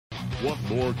Want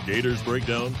more Gators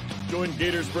Breakdown? Join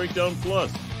Gators Breakdown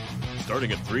Plus.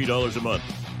 Starting at $3 a month,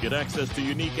 get access to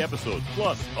unique episodes,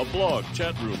 plus a blog,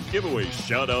 chat room, giveaways,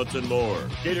 shout-outs, and more.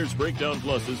 Gators Breakdown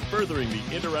Plus is furthering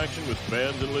the interaction with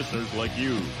fans and listeners like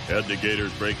you. Head to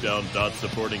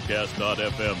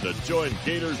GatorsBreakdown.supportingcast.fm to join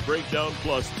Gators Breakdown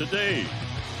Plus today.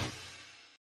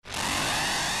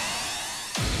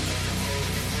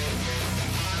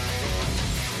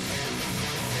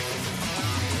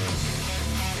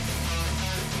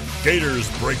 Gators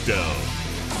Breakdown,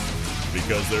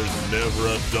 because there's never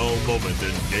a dull moment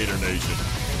in Gator Nation.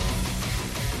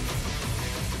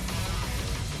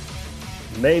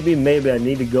 Maybe I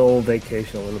need to go on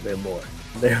vacation a little bit more.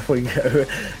 There we go.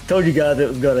 Told you guys it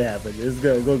was going to happen. It's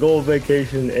going to go on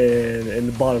vacation and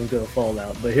the bottom's going to fall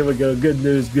out. But here we go. Good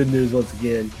news once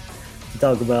again to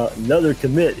talk about another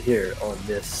commit here on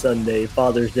this Sunday,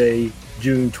 Father's Day,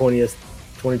 June 20th,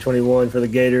 2021 for the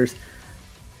Gators.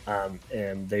 I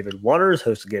am David Waters,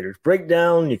 host of Gators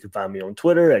Breakdown. You can find me on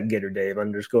Twitter at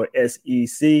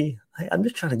GatorDave_SEC. I'm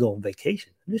just trying to go on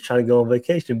vacation.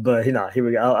 But here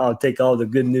we go. I'll take all the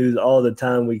good news all the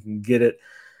time we can get it,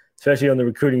 especially on the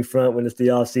recruiting front when it's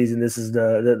the off season. This is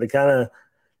the kind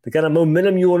of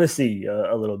momentum you want to see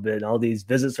a little bit. And all these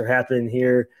visits are happening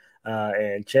here.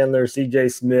 And Chandler C.J.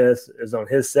 Smith is on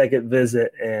his second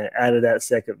visit, and out of that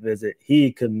second visit,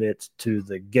 he commits to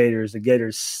the Gators. The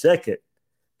Gators' second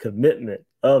commitment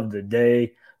of the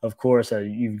day. Of course,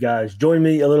 you guys join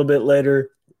me a little bit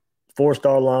later.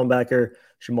 4-star linebacker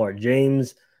Shamar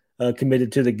James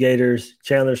committed to the Gators.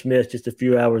 Chandler Smith just a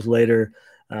few hours later.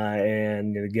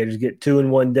 And the Gators get 2 in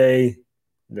one day.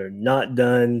 They're not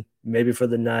done, maybe for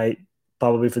the night,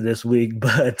 probably for this week,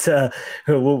 but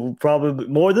we'll probably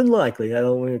more than likely. I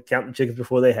don't want to count the chickens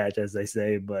before they hatch, as they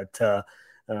say, but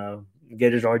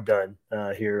Gators are done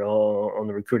here on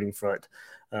the recruiting front.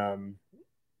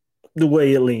 The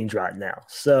way it leans right now.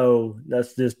 So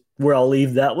that's just where I'll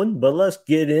leave that one. But let's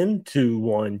get into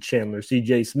one Chandler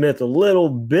C.J. Smith a little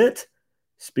bit.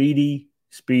 Speedy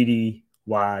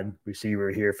wide receiver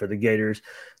here for the Gators.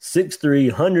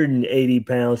 6'3", 180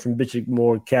 pounds from Bishop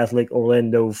Moore Catholic,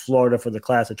 Orlando, Florida for the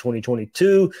class of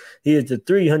 2022. He is the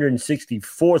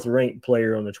 364th ranked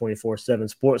player on the 24/7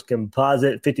 Sports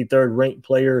Composite, 53rd ranked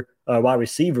player, wide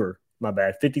receiver,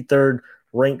 53rd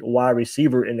ranked wide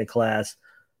receiver in the class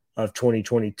of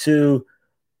 2022,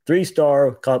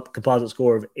 3-star composite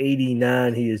score of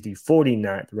 89. He is the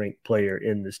 49th ranked player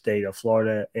in the state of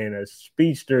Florida, and a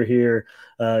speedster here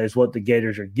is what the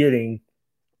Gators are getting.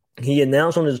 He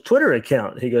announced on his Twitter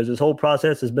account, he goes, "This whole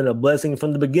process has been a blessing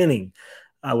from the beginning.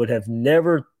 I would have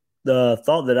never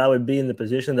thought that I would be in the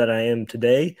position that I am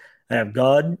today. I have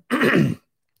God,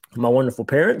 my wonderful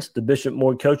parents, the Bishop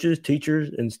Moore coaches, teachers,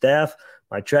 and staff,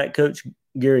 my track coach,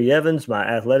 Gary Evans, my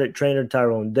athletic trainer,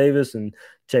 Tyrone Davis, and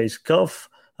Chase Cuff,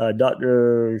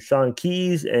 Dr. Sean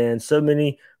Keys, and so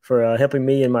many for helping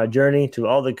me in my journey. To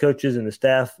all the coaches and the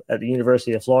staff at the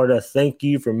University of Florida, thank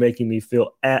you for making me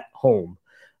feel at home.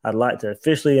 I'd like to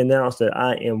officially announce that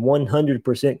I am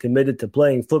 100% committed to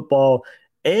playing football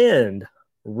and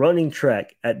running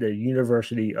track at the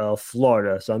University of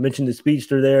Florida." So I mentioned the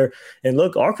speedster there. And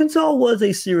look, Arkansas was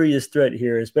a serious threat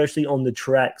here, especially on the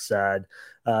track side.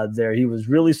 There, he was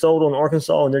really sold on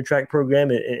Arkansas and their track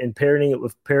program and pairing it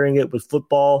with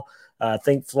football. I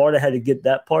think Florida had to get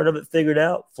that part of it figured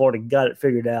out. Florida got it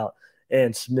figured out,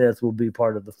 and Smith will be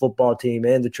part of the football team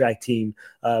and the track team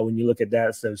when you look at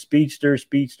that. So speedster,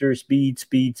 speed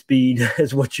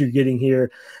is what you're getting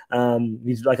here.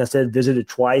 He's, like I said, visited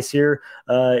twice here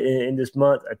in this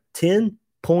month. A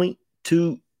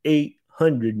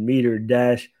 10.2800 meter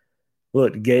dash.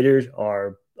 Look, the Gators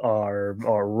are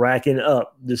racking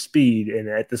up the speed and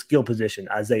at the skill position.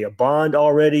 Isaiah Bond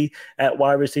already at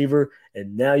wide receiver,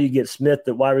 and now you get Smith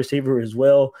at wide receiver as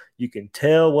well. You can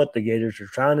tell what the Gators are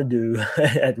trying to do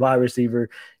at wide receiver,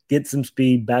 get some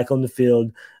speed back on the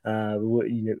field,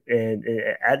 and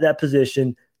at that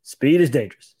position, speed is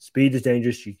dangerous.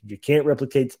 You can't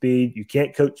replicate speed. You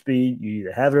can't coach speed. You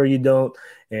either have it or you don't.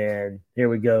 And here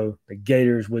we go. The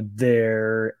Gators, with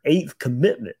their 8th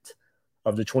commitment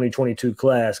of the 2022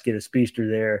 class, get a speedster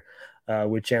there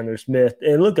with Chandler Smith.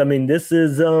 And look, I mean, this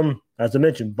is, as I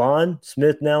mentioned, Bond,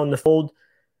 Smith now in the fold.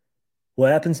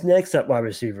 What happens next at wide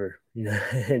receiver?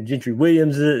 Gentry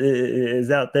Williams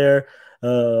is out there,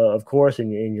 of course,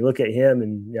 and you look at him,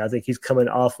 and I think he's coming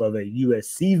off of a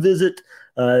USC visit,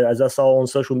 as I saw on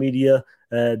social media,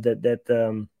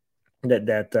 that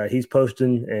he's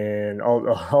posting, and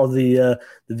all the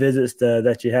visits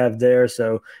that you have there.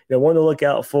 So, one to look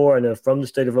out for. And from the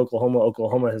state of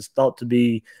Oklahoma has thought to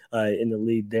be in the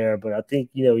lead there. But I think,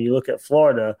 you look at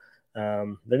Florida,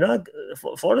 They're not.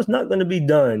 Florida's not going to be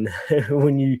done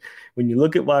when you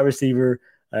look at wide receiver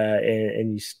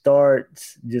and you start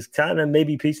just kind of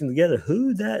maybe piecing together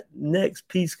who that next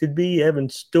piece could be. Evan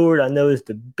Stewart, I know, is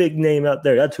the big name out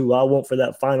there. That's who I want for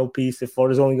that final piece. If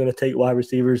Florida's only going to take wide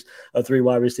receivers, 3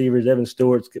 wide receivers, Evan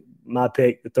Stewart's my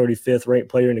pick, the 35th ranked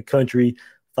player in the country,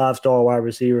 5-star wide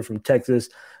receiver from Texas.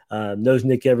 Knows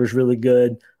Nick Evers really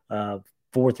good.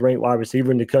 4th ranked wide receiver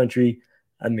in the country.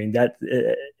 I mean, that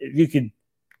if you could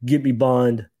get me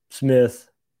Bond, Smith,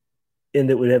 end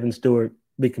it with Evan Stewart,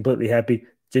 be completely happy.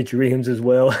 Gentry Reams as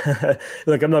well.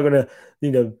 Look, I'm not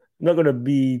gonna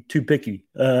be too picky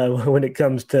when it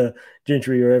comes to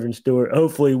Gentry or Evan Stewart.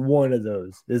 Hopefully, one of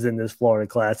those is in this Florida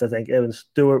class. I think Evan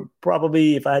Stewart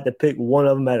probably, if I had to pick one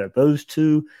of them out of those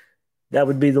two, that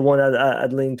would be the one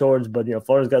I'd lean towards. But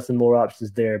Florida's got some more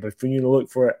options there. But for you to look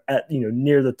for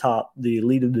near the top, the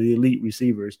elite of the elite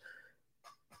receivers,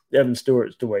 Evan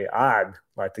Stewart's the way I'd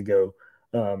like to go.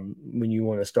 When you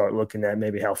want to start looking at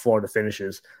maybe how Florida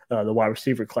finishes the wide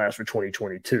receiver class for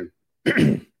 2022.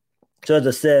 So as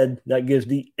I said, that gives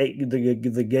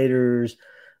the Gators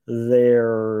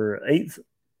their 8th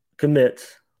commit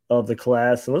of the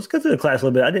class. And let's go through the class a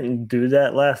little bit. I didn't do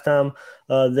that last time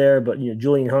there, but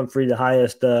Julian Humphrey, the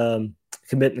highest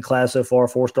commit in the class so far,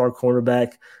 4-star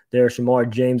cornerback there. Shamar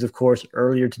James, of course,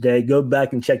 earlier today. Go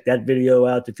back and check that video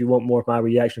out if you want more of my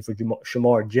reaction for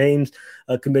Shamar James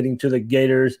committing to the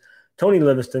Gators. Tony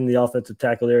Livingston, the offensive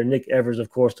tackle there. Nick Evers, of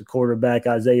course, the quarterback.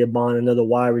 Isaiah Bond, another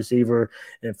wide receiver.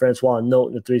 And Francois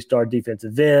Knowlton, the 3-star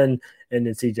defensive end. And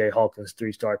then C.J. Hawkins,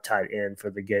 3-star tight end for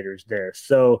the Gators there.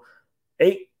 So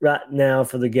 8 right now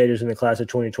for the Gators in the class of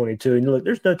 2022. And look,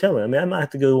 there's no telling. I mean, I might have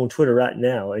to go on Twitter right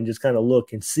now and just kind of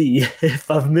look and see if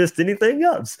I've missed anything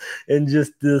else in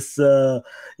just this, 7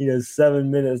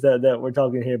 minutes that we're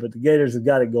talking here. But the Gators have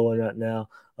got it going right now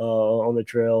on the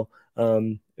trail.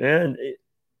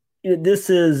 This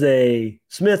is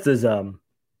Smith is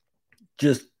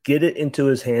just get it into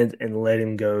his hands and let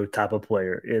him go type of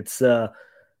player. It's I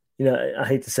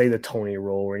hate to say the Tony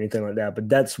role or anything like that, but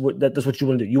that's what you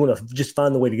want to do. You want to just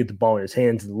find the way to get the ball in his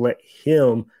hands and let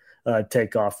him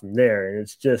take off from there. And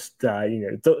it's just throw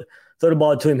the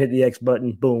ball to him, hit the X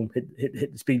button, boom,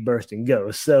 hit the speed burst and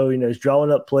go. So it's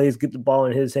drawing up plays, get the ball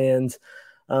in his hands.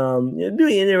 It'd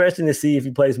be interesting to see if he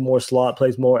plays more slot,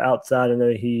 plays more outside. I know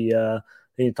he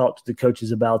talked to the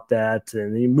coaches about that,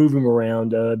 and you move him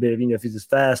around a bit. If he's as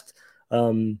fast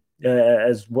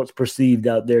as what's perceived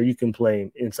out there, you can play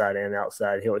him inside and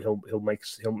outside. He'll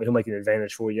make an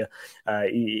advantage for you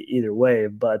either way.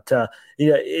 But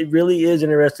it really is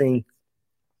interesting.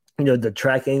 The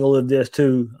track angle of this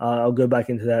too. I'll go back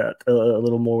into that a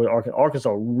little more with Arkansas.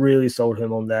 Arkansas really sold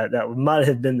him on that. That might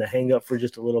have been the hang up for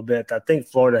just a little bit. I think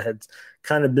Florida had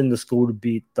kind of been the school to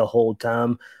beat the whole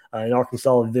time. And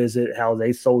Arkansas visit, how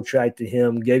they sold track to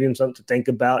him, gave him something to think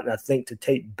about, and I think to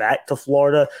take back to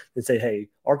Florida and say, hey,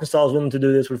 Arkansas is willing to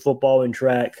do this with football and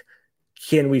track.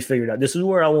 Can we figure it out? This is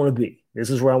where I want to be. This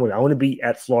is where I want to be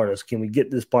at Florida. So can we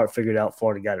get this part figured out?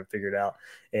 Florida got it figured out.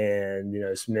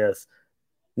 And, Smith,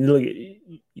 you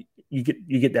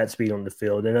get that speed on the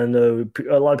field. And I know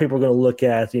a lot of people are going to look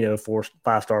at,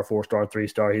 5-star, 4-star,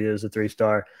 3-star. He is a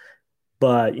 3-star.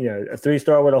 But, a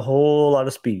 3-star with a whole lot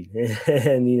of speed.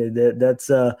 And, that's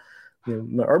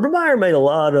Urban Meyer made a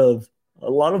lot of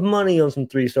money on some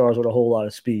 3-stars with a whole lot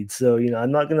of speed. So,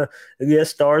 I'm not going to –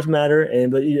 yes, stars matter,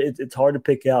 but it's hard to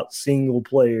pick out single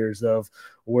players of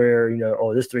where,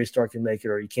 this 3-star can make it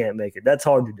or you can't make it. That's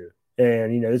hard to do.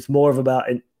 And, it's more of about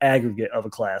an aggregate of a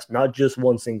class, not just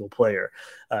one single player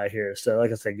here. So, like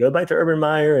I said, go back to Urban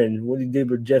Meyer and what he did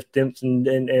with Jeff Dempson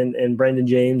and Brandon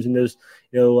James and those,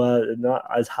 not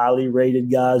as highly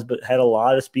rated guys, but had a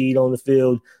lot of speed on the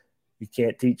field. You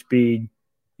can't teach speed.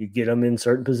 You get them in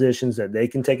certain positions that they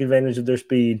can take advantage of their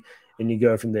speed, and you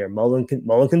go from there. Mullen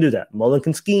can do that. Mullen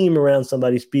can scheme around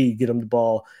somebody's speed, get them the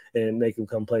ball, and make them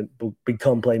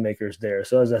become playmakers there.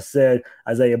 So as I said,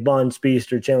 Isaiah Bond,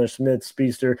 speedster, Chandler Smith,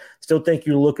 speedster. Still think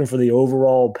you're looking for the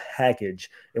overall package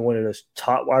and one of those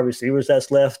top wide receivers that's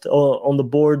left on the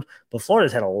board. But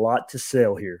Florida's had a lot to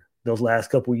sell here those last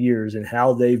couple of years and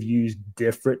how they've used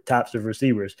different types of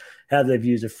receivers, how they've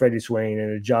used a Freddie Swain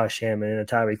and a Josh Hammond and a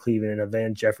Tyree Cleveland and a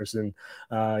Van Jefferson,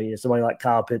 somebody like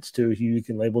Kyle Pitts too, who you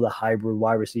can label the hybrid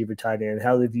wide receiver tight end,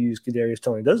 how they've used Kadarius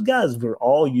Toney. Those guys were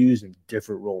all used in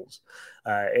different roles.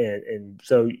 And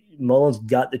so Mullen's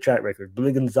got the track record.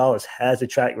 Billy Gonzalez has a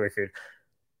track record.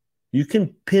 You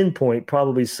can pinpoint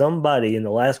probably somebody in the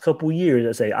last couple of years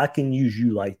that say, I can use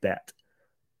you like that.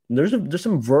 There's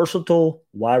some versatile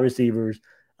wide receivers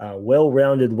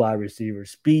well-rounded wide receivers,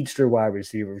 speedster wide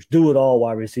receivers, do-it-all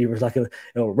wide receivers, like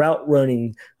route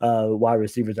running wide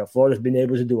receivers that Florida's been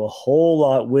able to do a whole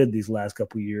lot with these last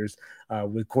couple of years,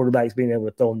 with quarterbacks being able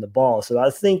to throw them the ball. So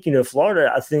I think,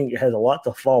 Florida, I think, has a lot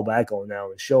to fall back on now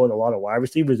and showing a lot of wide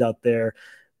receivers out there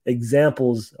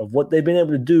examples of what they've been able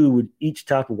to do with each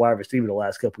type of wide receiver the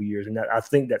last couple of years. And I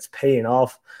think that's paying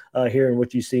off here in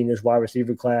what you see in this wide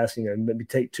receiver class. Maybe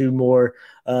take 2 more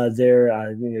there.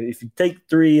 If you take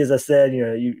 3, as I said,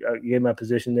 you gave my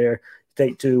position there.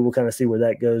 Take 2, we'll kind of see where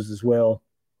that goes as well.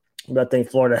 But I think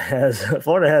Florida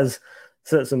has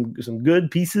some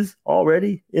good pieces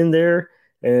already in there,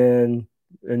 and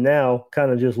now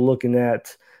kind of just looking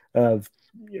at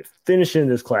finishing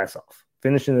this class off,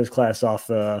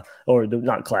 or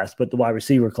not class, but the wide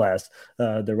receiver class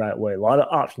the right way. A lot of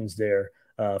options there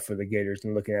for the Gators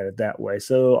and looking at it that way.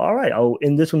 So, all right, I'll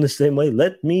end this one the same way.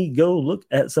 Let me go look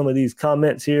at some of these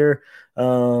comments here.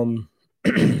 I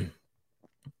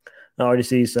already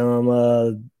see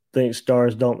some think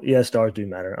stars don't. Yeah, stars do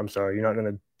matter. I'm sorry. You're not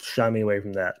going to shy me away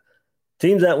from that.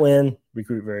 Teams that win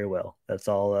recruit very well. That's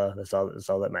all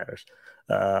that matters.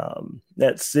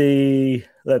 Let's see.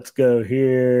 Let's go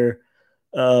here.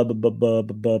 Let's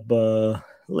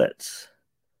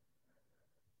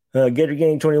Gator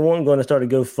Gang 21 going to start a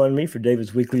GoFundMe for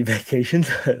David's weekly vacations.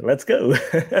 Let's go.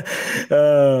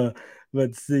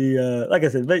 Let's see. Like I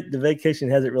said, the vacation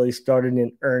hasn't really started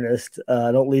in earnest.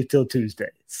 I don't leave till Tuesday,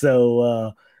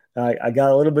 so I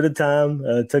got a little bit of time.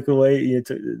 Took away.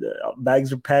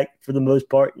 Bags are packed for the most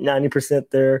part, 90%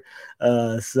 there.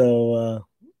 So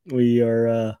we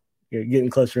are getting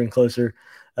closer and closer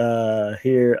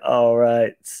here. All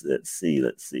right. Let's see.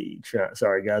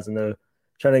 Sorry, guys. I know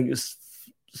trying to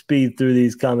speed through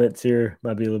these comments here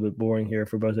might be a little bit boring here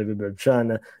for both of you, but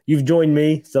you've joined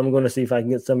me, so I'm going to see if I can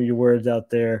get some of your words out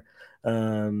there.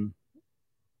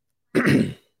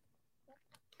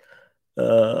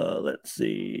 Let's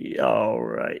see. All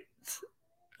right.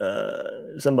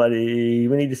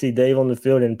 We need to see Dave on the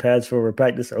field in pads for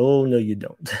practice. Oh, no, you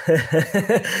don't.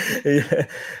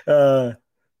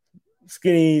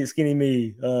 Skinny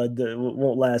me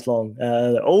won't last long.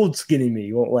 Old skinny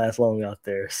me won't last long out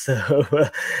there. So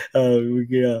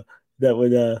that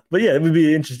would. But yeah, it would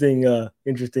be an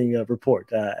interesting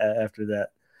report after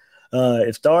that.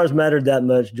 If stars mattered that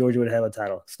much, Georgia would have a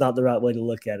title. It's not the right way to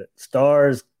look at it.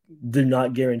 Stars do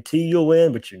not guarantee you'll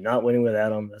win, but you're not winning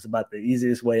without them. That's about the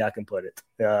easiest way I can put it.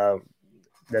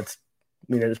 It's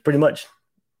pretty much,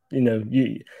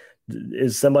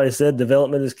 as somebody said,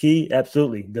 development is key.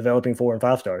 Absolutely. Developing 4 and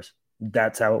 5 stars.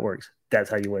 That's how it works. That's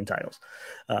how you win titles.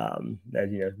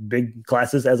 Big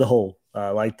classes as a whole,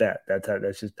 like that.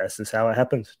 That's just how it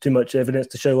happens. Too much evidence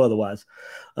to show otherwise.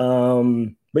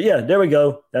 But yeah, there we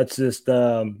go. That's just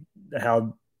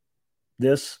how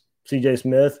this CJ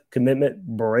Smith commitment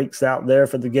breaks out there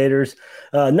for the Gators.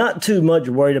 Not too much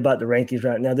worried about the rankings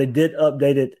right now. They did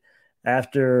update it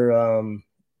after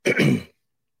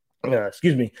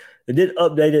They did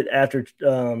update it after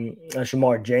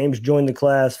Shamar James joined the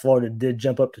class. Florida did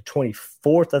jump up to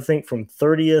 24th, I think, from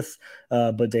 30th,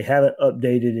 but they haven't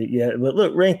updated it yet. But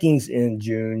look, rankings in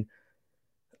June,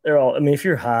 if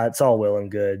you're high, it's all well and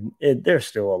good. There's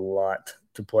still a lot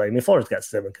to play. Florida's got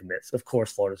 7 commits. Of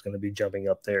course, Florida's going to be jumping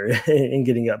up there and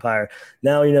getting up higher.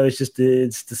 Now, it's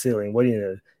the ceiling. What do you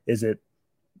know? Is it,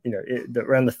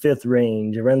 around the 5th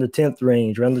range, around the 10th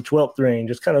range, around the 12th range?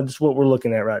 It's kind of just what we're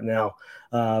looking at right now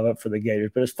for the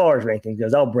Gators. But as far as rankings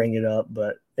goes, I'll bring it up,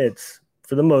 but it's,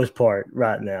 for the most part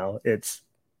right now, it's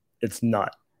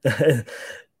not.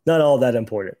 Not all that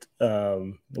important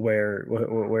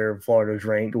where Florida's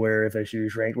ranked, where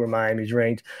FSU's ranked, where Miami's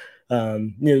ranked.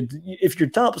 If your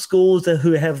top schools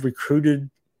who have recruited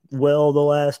well the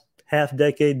last half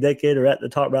decade are at the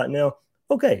top right now,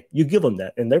 okay, you give them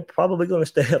that, and they're probably going to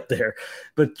stay up there.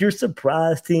 But your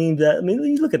surprise teams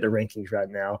you look at the rankings right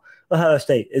now. Ohio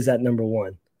State is at number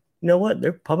 1. You know what?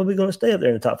 They're probably going to stay up there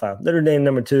in the top 5. Notre Dame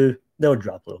number 2, they'll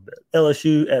drop a little bit.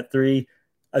 LSU at 3,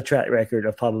 a track record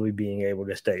of probably being able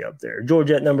to stay up there.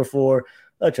 Georgia at number 4,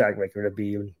 a track record of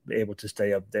being able to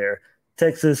stay up there.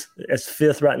 Texas is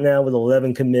 5th right now with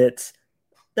 11 commits.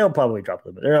 They'll probably drop a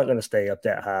little bit. They're not going to stay up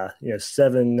that high.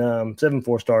 7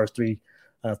 4-stars, 3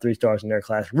 stars in their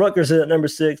class. Rutgers is at number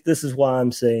 6. This is why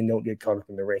I'm saying don't get caught up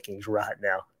in the rankings right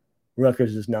now.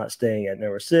 Rutgers is not staying at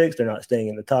number 6. They're not staying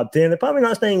in the top 10. They're probably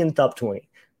not staying in the top 20.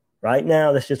 Right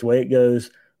now, that's just the way it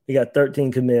goes. We got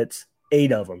 13 commits.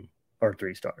 8 of them are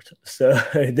 3 stars. So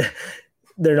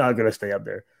they're not going to stay up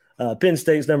there. Penn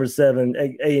State's number 7,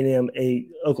 A&M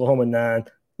 8, Oklahoma 9.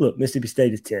 Look, Mississippi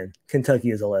State is 10.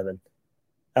 Kentucky is 11.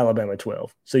 Alabama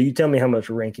 12. So you tell me how much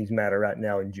rankings matter right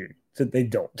now in June. So they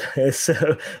don't.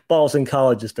 So Boston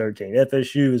College is 13.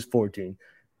 FSU is 14.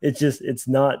 It's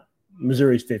not.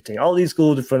 Missouri's 15. All these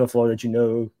schools in front of Florida that you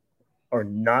know are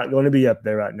not going to be up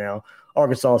there right now.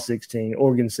 Arkansas 16,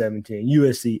 Oregon 17,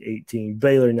 USC 18,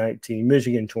 Baylor 19,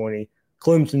 Michigan 20,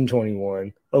 Clemson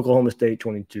 21, Oklahoma State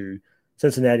 22,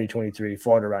 Cincinnati 23,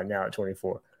 Florida right now at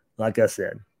 24. Like I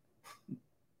said,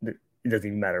 it doesn't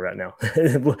even matter right now.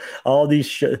 all these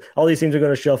teams are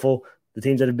going to shuffle. The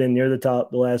teams that have been near the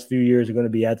top the last few years are going to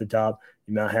be at the top.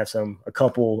 You might have a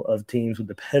couple of teams with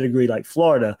the pedigree like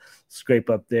Florida scrape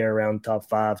up there around top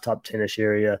 5, top 10-ish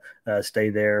area, stay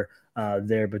there.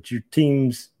 But your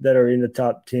teams that are in the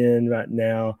top 10 right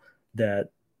now that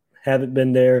haven't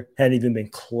been there, hadn't even been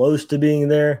close to being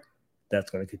there,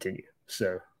 that's going to continue.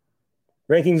 So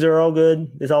rankings are all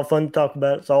good. It's all fun to talk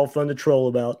about. It's all fun to troll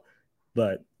about.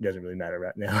 But it doesn't really matter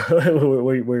right now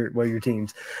where your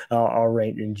teams are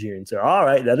ranked in June. So, all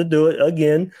right, that'll do it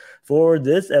again for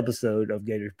this episode of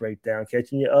Gators Breakdown.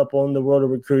 Catching you up on the world of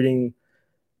recruiting.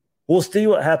 We'll see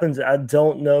what happens. I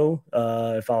don't know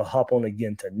if I'll hop on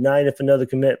again tonight. If another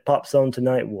commit pops on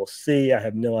tonight, we'll see. I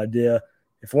have no idea.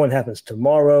 If one happens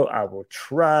tomorrow, I will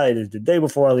try. It is the day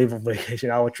before I leave on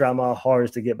vacation. I will try my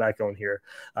hardest to get back on here.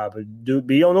 But do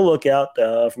be on the lookout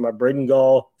for my Braden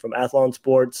Gall from Athlon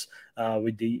Sports.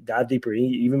 We dive deeper,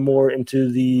 even more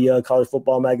into the college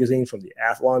football magazine from the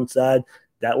Athlon side.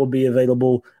 That will be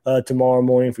available tomorrow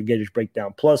morning for Gators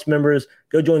Breakdown Plus members.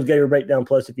 Go join Gators Breakdown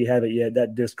Plus if you haven't yet.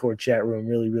 That Discord chat room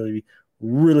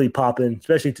really popping,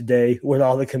 especially today with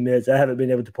all the commits. I haven't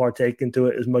been able to partake into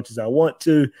it as much as I want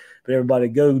to, but everybody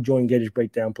go join Gators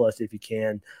Breakdown Plus if you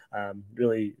can.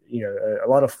 Really, a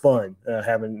lot of fun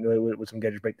having with some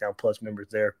Gators Breakdown Plus members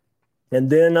there. And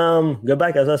then go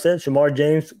back, as I said, Shamar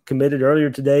James committed earlier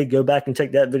today. Go back and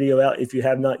check that video out if you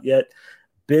have not yet.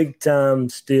 Big time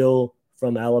steal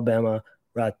from Alabama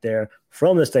right there,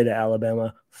 from the state of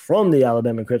Alabama, from the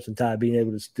Alabama Crimson Tide, being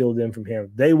able to steal them from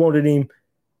him. They wanted him.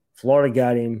 Florida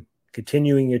got him,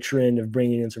 continuing a trend of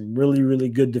bringing in some really, really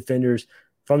good defenders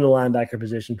from the linebacker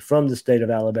position from the state of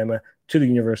Alabama to the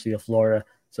University of Florida.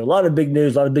 So a lot of big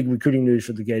news, a lot of big recruiting news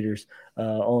for the Gators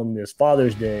on this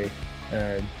Father's Day.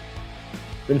 And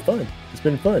it's been fun. It's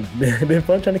been fun. It's been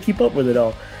fun trying to keep up with it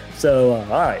all. So, all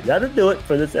right, that'll do it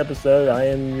for this episode. I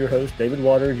am your host, David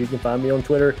Waters. You can find me on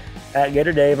Twitter at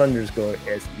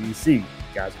GatorDave_SEC.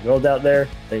 Guys and girls out there,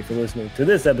 thanks for listening to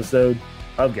this episode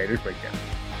of Gators Breakdown.